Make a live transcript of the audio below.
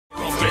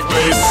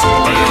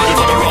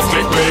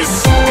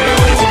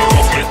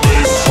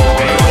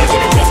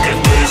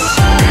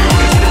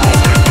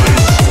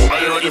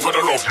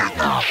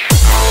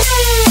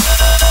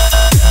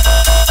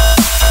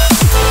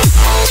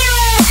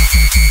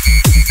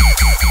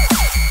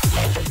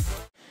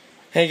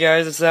Hey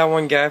guys, it's that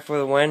one guy for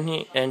the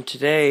win, and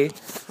today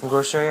I'm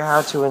going to show you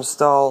how to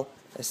install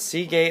a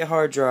Seagate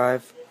hard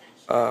drive.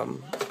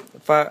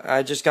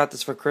 I just got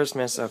this for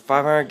Christmas, a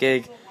 500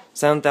 gig,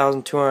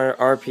 7,200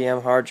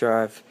 RPM hard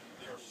drive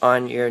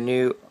on your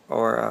new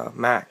or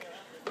Mac.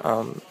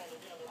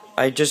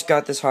 I just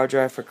got this hard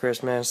drive for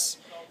Christmas.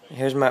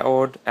 Here's my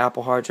old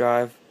Apple hard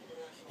drive.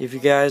 If you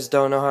guys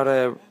don't know how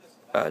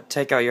to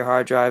take out your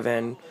hard drive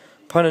and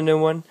put a new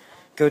one,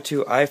 go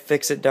to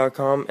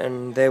ifixit.com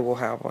and they will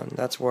have one.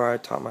 That's where I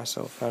taught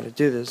myself how to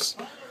do this.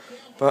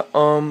 But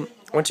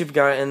once you've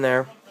got it in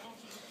there,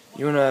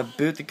 you want to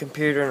boot the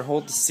computer and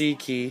hold the C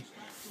key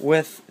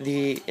with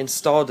the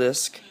install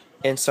disk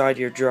inside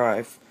your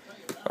drive,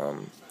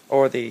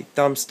 or the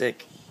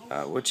thumbstick,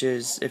 which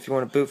is, if you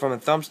want to boot from a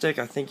thumbstick,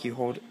 I think you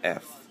hold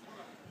F.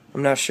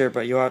 I'm not sure,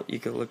 but you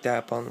could look that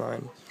up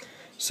online.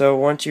 So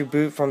once you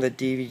boot from the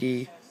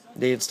DVD,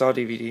 the install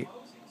DVD,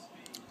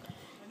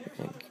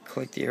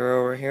 click the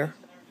arrow over here,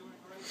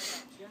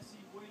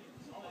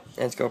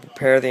 and it's going to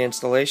prepare the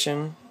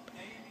installation.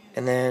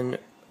 And then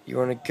you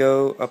want to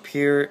go up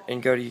here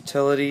and go to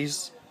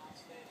Utilities,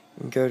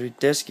 and go to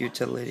Disk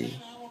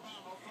Utility.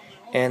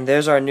 And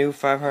there's our new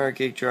 500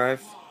 gig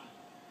drive.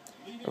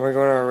 And we're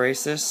going to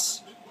erase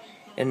this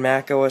in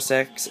Mac OS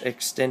X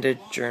Extended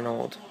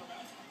Journaled.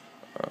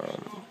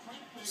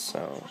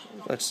 So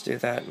let's do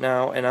that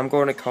now, and I'm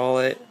going to call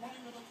it,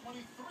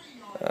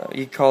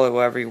 you can call it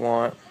whatever you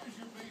want,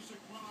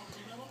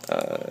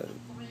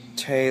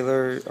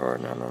 Taylor, or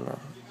no,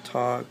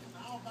 Tog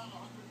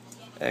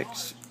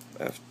XFTW's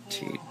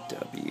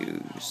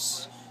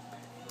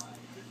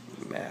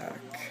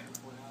Mac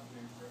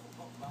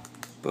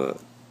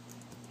Book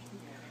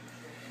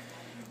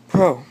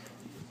Pro.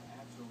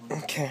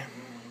 Okay,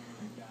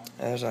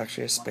 there's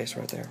actually a space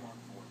right there.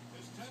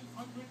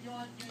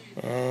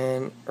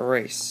 And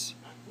erase.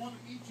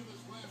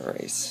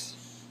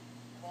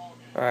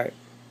 Alright.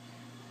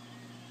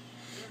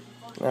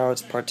 Now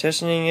it's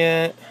partitioning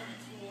it.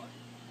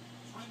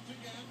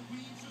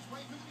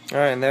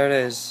 Alright, and there it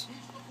is.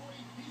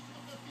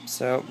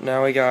 So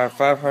now we got our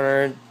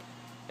 500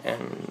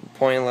 and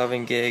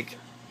 0.11 gig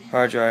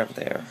hard drive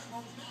there.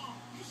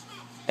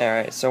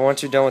 Alright, so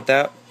once you're done with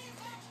that,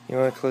 you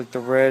want to click the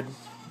red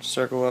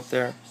circle up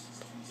there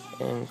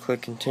and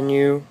click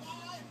continue,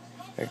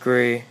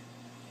 agree.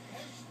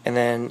 And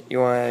then you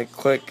want to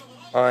click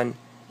on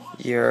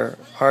your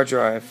hard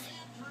drive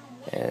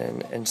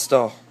and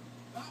install.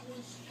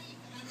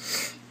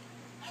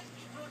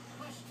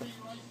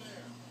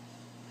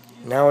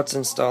 Now it's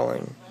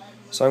installing,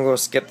 so I'm going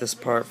to skip this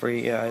part for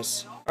you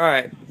guys.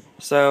 Alright,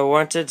 so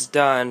once it's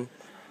done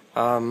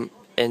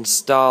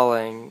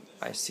installing,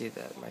 I see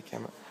that my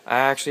camera.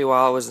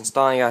 While I was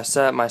installing, I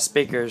set up my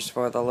speakers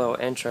for the little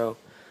intro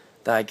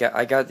that I got.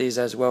 I got these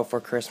as well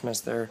for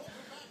Christmas. They're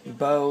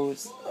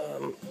Bose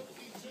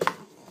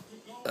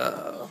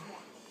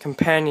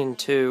Companion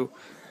 2.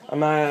 I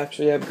might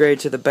actually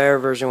upgrade to the Bear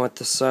version with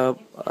the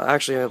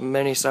actually a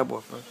mini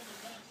subwoofer.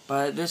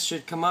 But this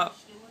should come up.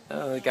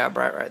 It got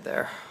bright right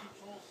there.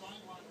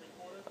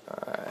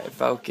 Alright,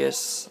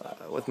 focus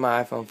with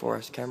my iPhone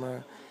 4S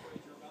camera.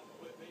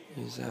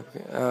 Use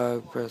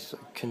that. Press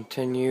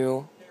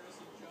continue.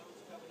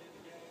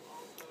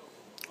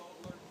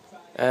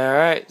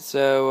 Alright,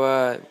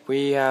 so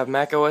we have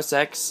Mac OS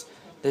X.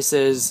 This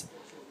is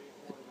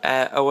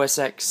at OS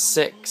X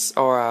 6,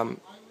 or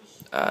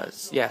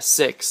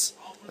 6,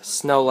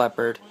 Snow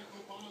Leopard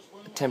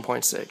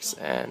 10.6,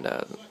 and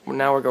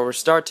now we're going to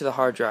restart to the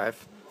hard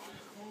drive.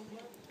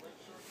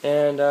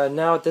 And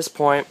now at this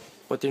point,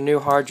 with your new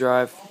hard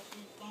drive,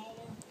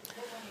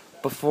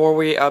 before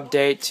we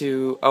update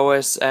to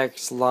OS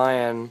X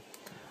Lion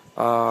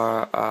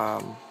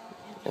and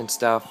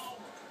stuff,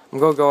 I'm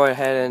going to go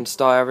ahead and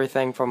install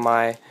everything from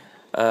my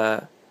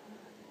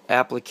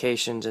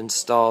applications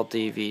install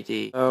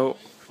DVD. So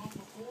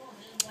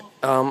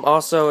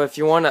also, if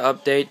you want to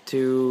update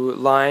to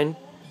Lion,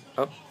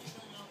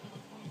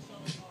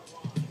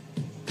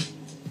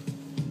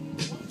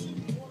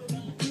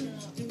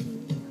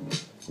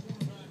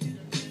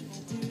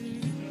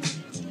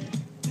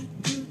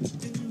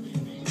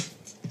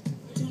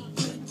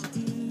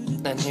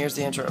 and here's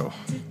the intro.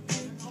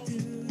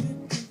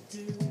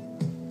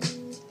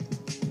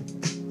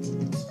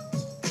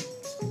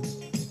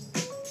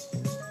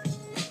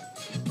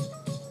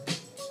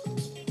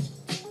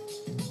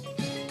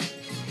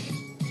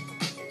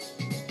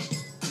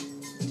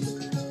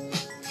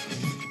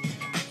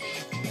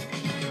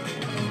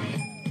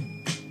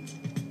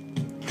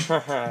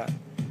 I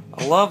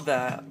love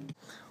that.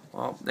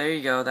 Well, there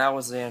you go. That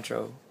was the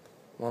intro.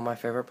 One of my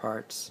favorite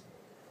parts.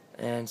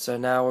 And so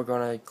now we're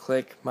going to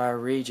click my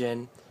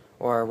region,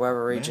 or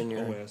whatever region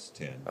you're in. OS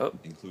 10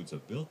 includes a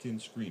built-in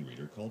screen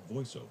reader called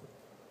VoiceOver.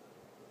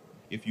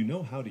 If you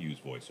know how to use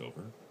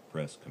VoiceOver,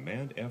 press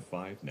Command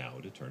F5 now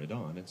to turn it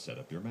on and set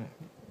up your Mac.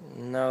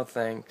 No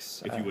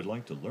thanks. If you would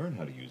like to learn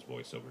how to use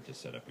VoiceOver to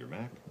set up your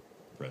Mac,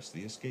 press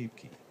the Escape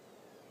key.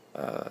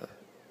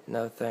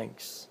 No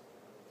thanks.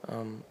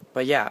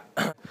 But yeah,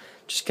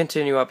 just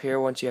continue up here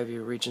once you have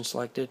your region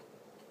selected.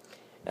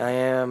 I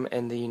am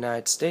in the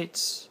United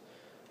States,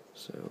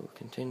 so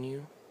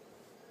continue.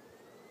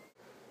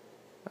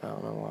 I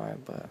don't know why,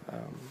 but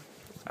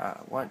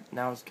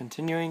now it's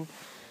continuing.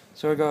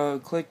 So we're going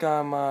to click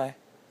on my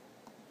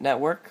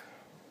network,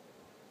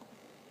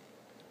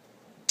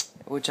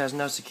 which has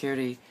no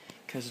security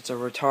because it's a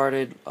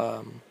retarded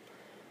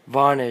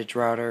Vonage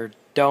router.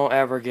 Don't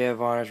ever get a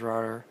Vonage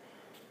router.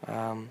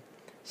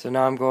 So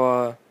now I'm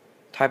going to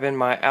type in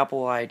my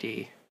Apple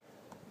ID.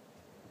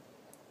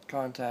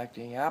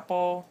 Contacting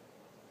Apple.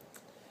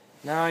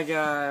 Now I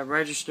gotta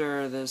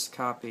register this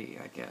copy,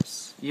 I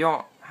guess. You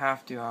don't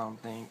have to, I don't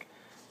think.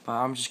 But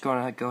I'm just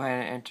gonna go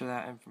ahead and enter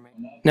that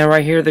information. Now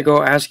right here they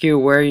go ask you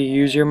where you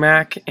use your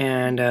Mac,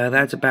 and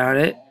that's about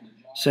it.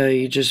 So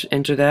you just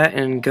enter that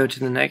and go to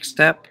the next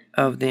step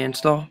of the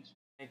install.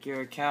 Make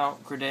your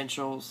account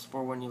credentials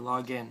for when you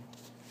log in.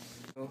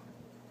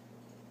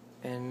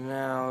 And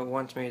now it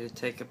wants me to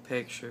take a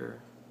picture.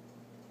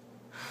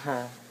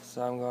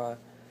 So I'm gonna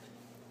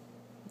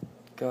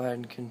go ahead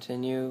and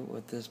continue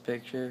with this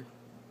picture.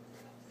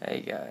 Hey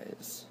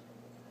guys.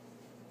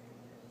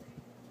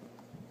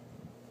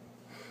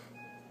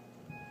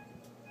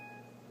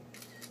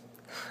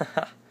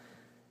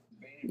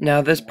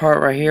 Now this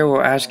part right here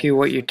will ask you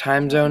what your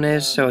time zone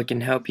is, so it can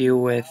help you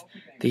with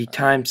the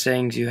time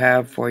settings you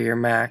have for your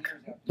Mac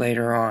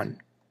later on.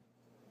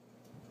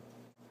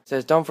 It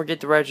says don't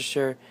forget to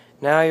register.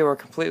 Now you are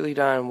completely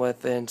done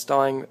with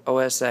installing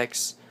OS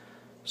X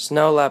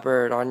Snow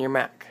Leopard on your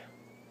Mac.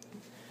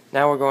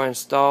 Now we're going to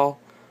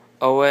install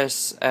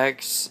OS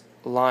X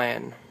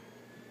Lion.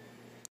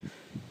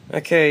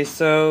 Okay,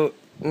 so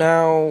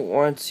now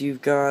once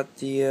you've got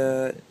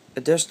the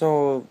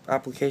additional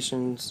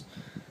applications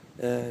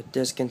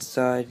disk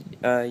inside,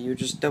 you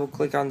just double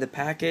click on the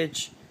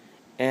package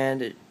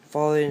and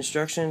follow the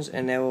instructions,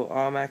 and it will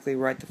automatically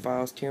write the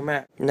files to your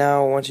Mac.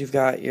 Now once you've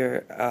got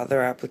your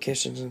other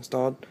applications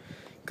installed,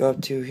 go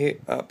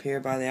up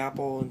here by the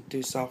Apple and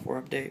do software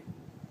update.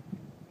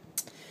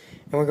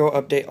 And we're going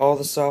to update all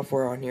the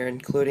software on here,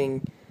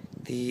 including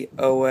the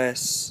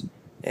OS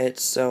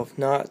itself,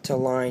 not to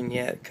Lion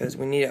yet, because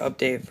we need to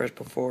update it first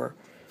before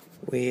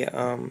we need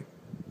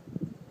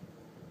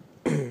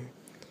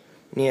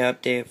to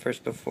update it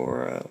first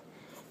before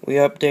we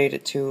update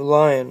it to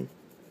Lion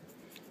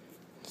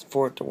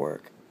for it to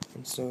work.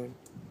 And so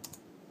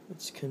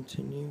let's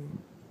continue.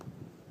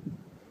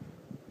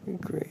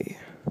 Agree.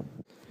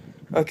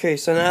 Okay,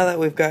 so now that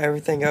we've got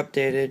everything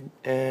updated,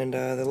 and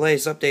the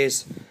latest update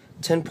is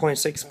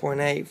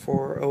 10.6.8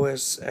 for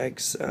OS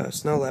X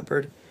Snow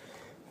Leopard,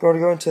 go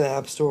into the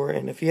App Store,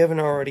 and if you haven't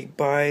already,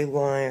 buy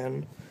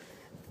Lion.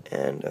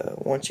 And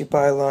once you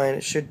buy Lion,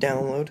 it should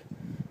download.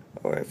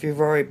 Or if you've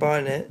already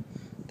bought it,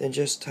 then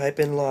just type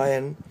in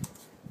Lion.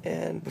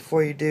 And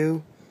before you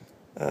do,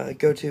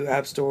 go to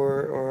App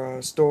Store or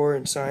Store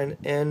and sign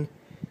in.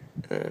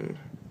 And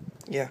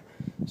yeah,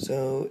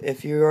 so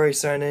if you already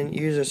signed in,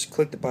 you just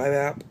click the Buy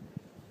app.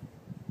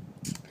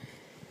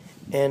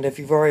 And if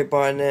you've already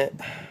bought it,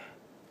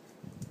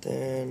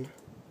 then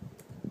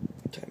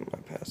type in my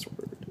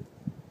password.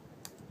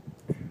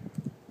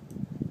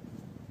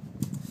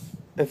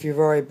 If you've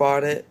already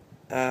bought it,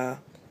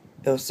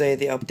 it'll say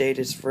the update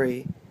is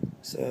free.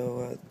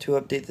 So to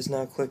update this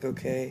now, click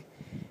OK.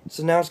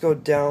 So now let's go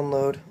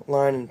download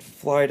Lion and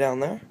fly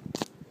down there.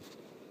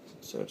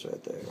 So it's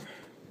right there.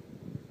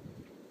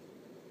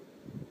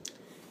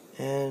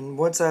 And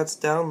once that's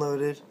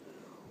downloaded,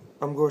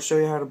 I'm going to show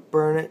you how to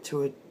burn it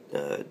to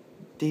a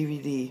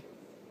DVD.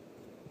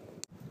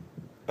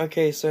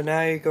 Okay, so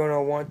now you're going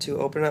to want to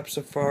open up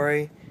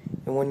Safari,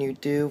 and when you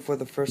do for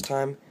the first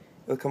time,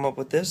 it'll come up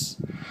with this.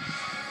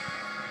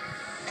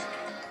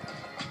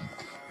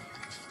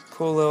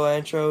 Cool little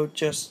intro,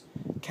 just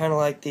kind of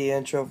like the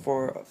intro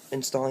for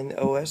installing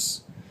the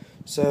OS.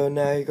 So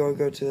now you're going to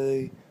go to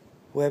the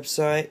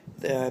website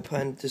that I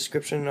put in the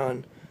description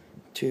on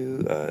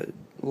to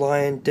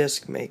Lion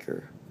Disk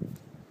Maker.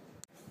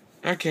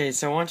 Okay,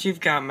 so once you've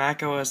got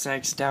Mac OS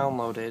X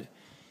downloaded,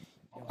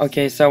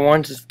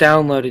 once it's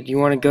downloaded, you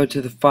want to go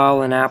to the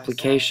File and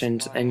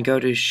Applications and go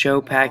to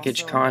Show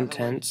Package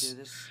Contents,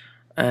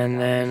 and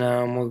then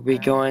we'll be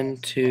going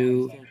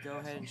to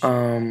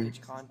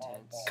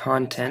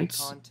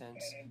Contents.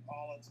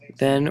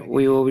 Then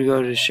we will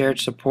go to Shared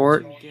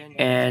Support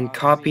and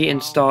copy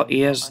install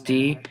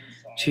ESD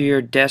to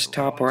your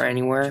desktop or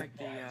anywhere.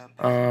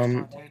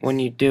 When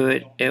you do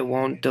it, it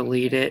won't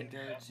delete it,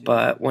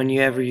 but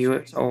whenever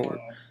you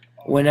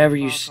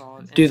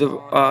do the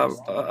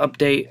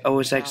update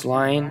OS X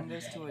Lion,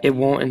 it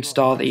won't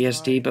install the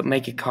ESD, but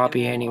make a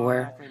copy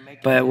anywhere.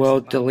 But it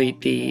will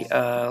delete the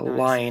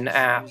Lion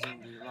app,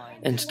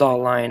 install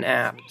Lion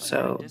app.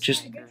 So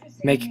just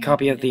make a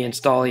copy of the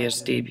install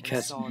ESD,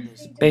 because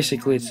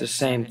basically it's the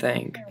same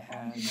thing.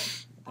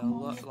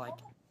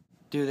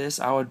 Do this,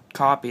 I would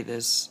copy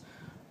this,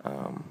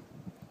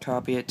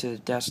 copy it to the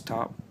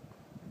desktop,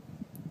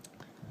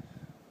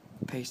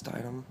 paste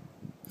item,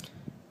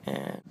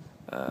 and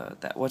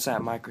what's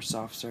that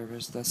Microsoft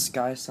service? The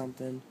Sky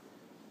something,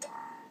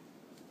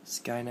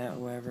 Skynet,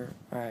 whatever.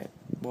 Alright,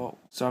 well,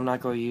 so I'm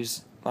not going to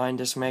use Line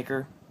Disk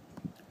Maker,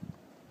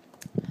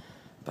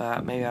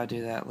 but maybe I'll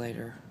do that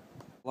later.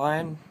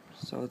 Line,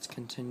 so let's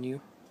continue.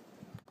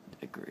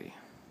 Agree.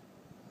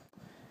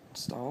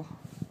 Install.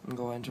 I'm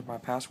going to enter my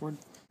password.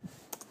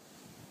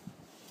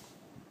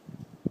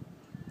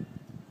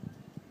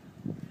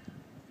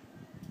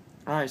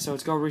 Alright, so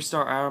it's going to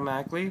restart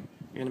automatically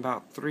in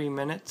about 3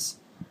 minutes.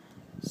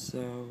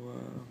 So,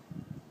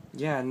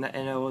 yeah, and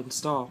it will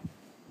install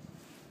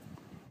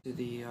to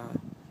the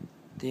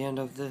end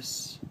of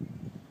this.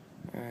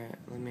 Alright,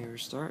 let me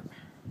restart.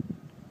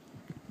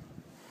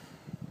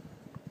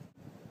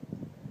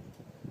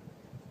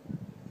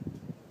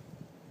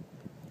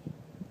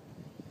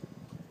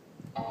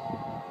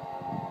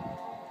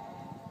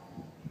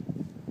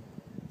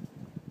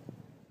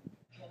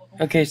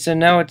 Okay, so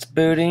now it's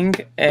booting,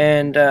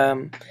 and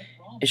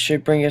it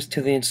should bring us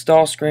to the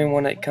install screen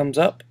when it comes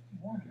up,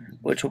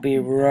 which will be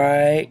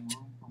right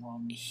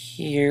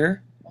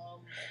here.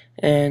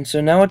 And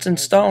so now it's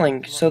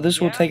installing. So this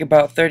will take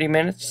about 30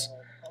 minutes.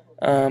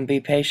 Be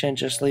patient,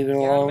 just leave it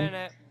alone.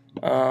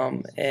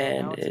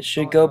 And it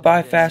should go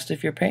by fast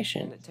if you're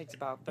patient.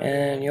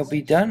 And you'll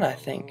be done, I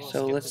think.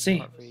 So let's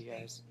see.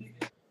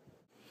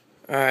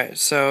 Alright,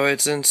 so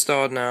it's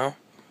installed now.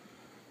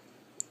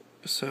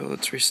 So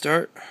let's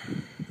restart.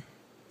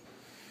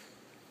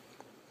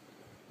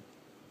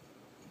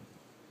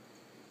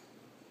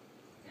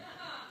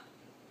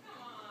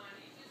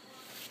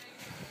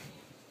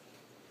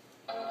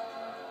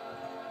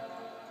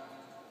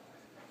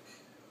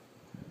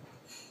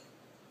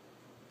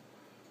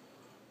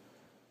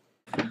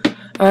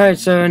 Alright,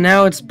 so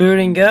now it's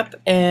booting up,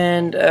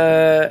 and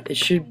it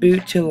should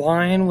boot to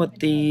line with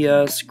the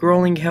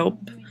scrolling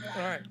help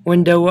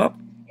window up.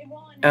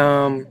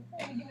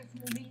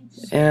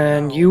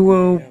 And you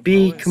will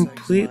be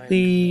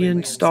completely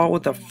installed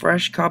with a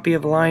fresh copy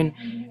of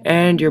Line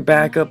and your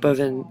backup of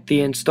the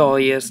install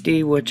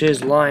ESD, which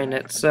is Line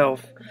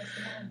itself,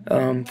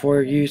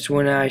 for use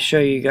when I show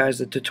you guys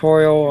the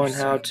tutorial on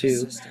how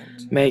to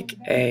make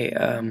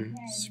a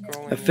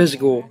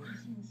physical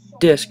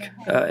disk,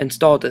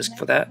 install disk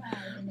for that.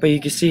 But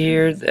you can see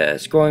here the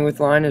scrolling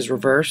with Line is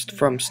reversed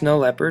from Snow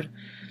Leopard.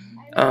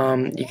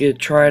 You could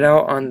try it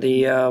out on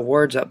the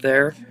words up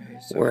there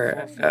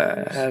where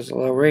it has a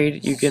low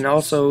read. You can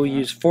also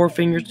use 4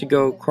 fingers to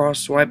go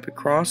swipe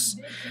across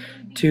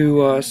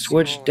to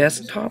switch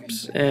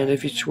desktops, and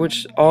if you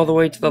switch all the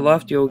way to the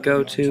left, you'll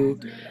go to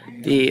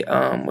the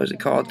what's it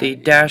called, the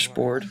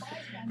dashboard,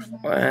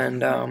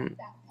 and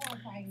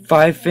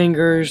 5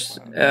 fingers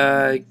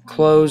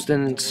closed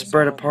and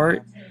spread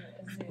apart.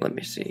 Let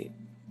me see.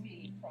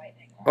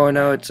 Oh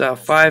no, it's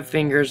 5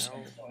 fingers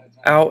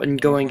out and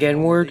going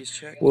inward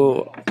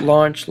will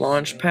launch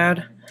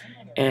Launchpad,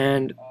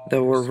 and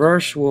the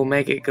reverse will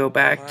make it go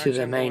back to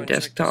the main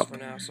desktop,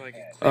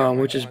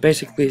 which is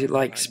basically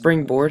like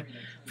Springboard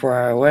for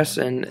iOS,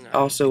 and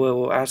also it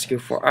will ask you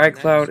for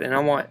iCloud, and I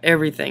want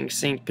everything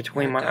synced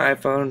between my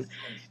iPhone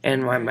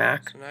and my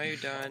Mac,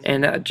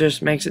 and that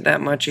just makes it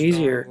that much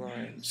easier.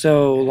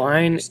 So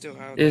Line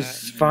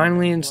is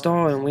finally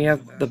installed, and we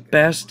have the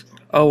best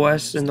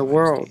OS in the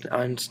world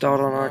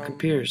installed on our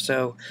computer.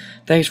 So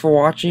thanks for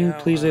watching.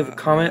 Please leave a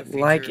comment,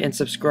 like, and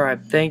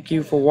subscribe. Thank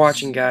you for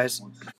watching, guys.